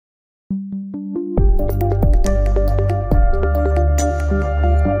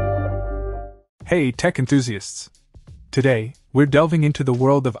Hey tech enthusiasts! Today, we're delving into the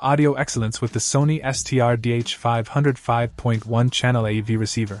world of audio excellence with the Sony STR-DH500 5.1 channel AV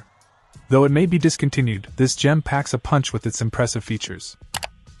receiver. Though it may be discontinued, this gem packs a punch with its impressive features.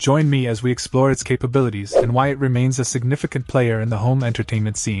 Join me as we explore its capabilities and why it remains a significant player in the home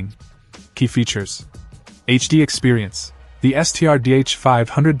entertainment scene. Key features: HD experience. The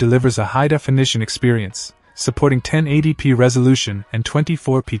STR-DH500 delivers a high-definition experience, supporting 1080p resolution and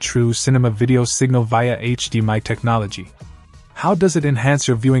 24p true cinema video signal via HDMI technology. How does it enhance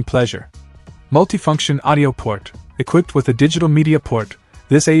your viewing pleasure? Multifunction audio port. Equipped with a digital media port,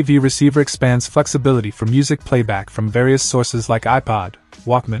 this AV receiver expands flexibility for music playback from various sources like iPod,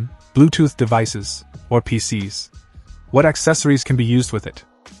 Walkman, Bluetooth devices, or PCs. What accessories can be used with it?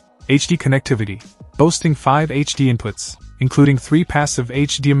 HD connectivity. Boasting 5 HD inputs, including 3 passive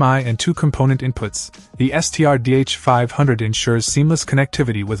HDMI and 2 component inputs, the STR-DH500 ensures seamless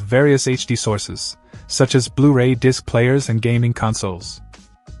connectivity with various HD sources, such as Blu-ray disc players and gaming consoles.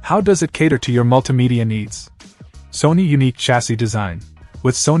 How does it cater to your multimedia needs? Sony unique chassis design.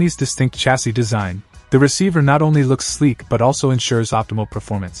 With Sony's distinct chassis design, the receiver not only looks sleek but also ensures optimal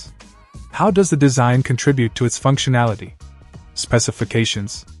performance. How does the design contribute to its functionality?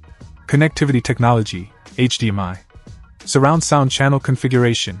 Specifications: connectivity technology, HDMI. Surround sound channel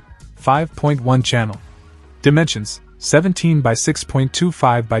configuration, 5.1 channel. Dimensions, 17 by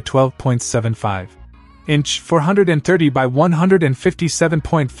 6.25 by 12.75 inch, 430 by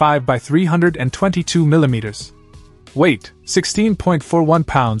 157.5 by 322 millimeters. Weight, 16.41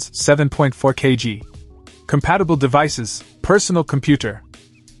 pounds, 7.4 kg. Compatible devices, personal computer.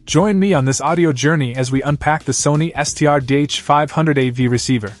 Join me on this audio journey as we unpack the Sony STR-DH500 AV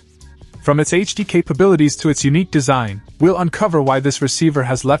receiver. From its HD capabilities to its unique design, we'll uncover why this receiver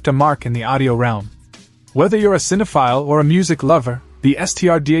has left a mark in the audio realm. Whether you're a cinephile or a music lover, the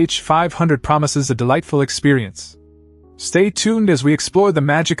STR-DH500 promises a delightful experience. Stay tuned as we explore the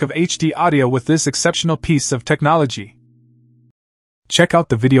magic of HD audio with this exceptional piece of technology. Check out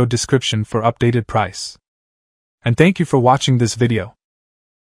the video description for updated price. And thank you for watching this video.